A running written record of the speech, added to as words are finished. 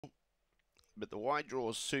but the wide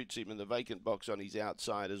draw suits him, and the vacant box on his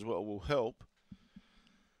outside as well will help.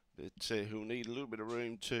 But he'll need a little bit of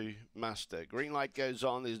room to muster. Green light goes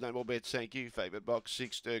on. There's no more bets, thank you. Favourite box,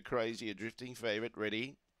 6 Stir Crazy, a drifting favourite,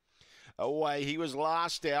 ready. Away, he was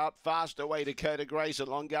last out, fast away to Dakota Grace, and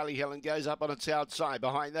Long Gully Helen goes up on its outside.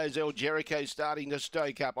 Behind those, El Jericho starting to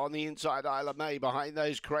stoke up. On the inside, Isla May. Behind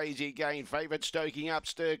those, Crazy again. Favourite stoking up,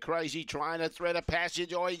 Stir Crazy, trying to thread a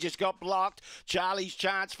passage. Oh, he just got blocked. Charlie's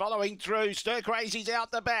Chance following through. Stir Crazy's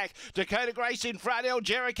out the back. Dakota Grace in front. El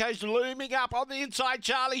Jericho's looming up on the inside.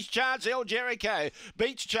 Charlie's Chance. El Jericho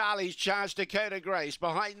beats Charlie's Chance. Dakota Grace.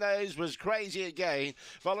 Behind those was Crazy again.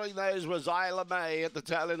 Following those was Isla May at the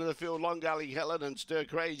tail end of the field. Long Gully Helen and Stir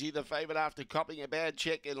Crazy, the favourite after copying a bad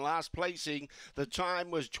check in last placing. The time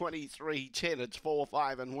was 23:10. It's 4,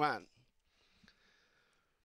 5 and 1.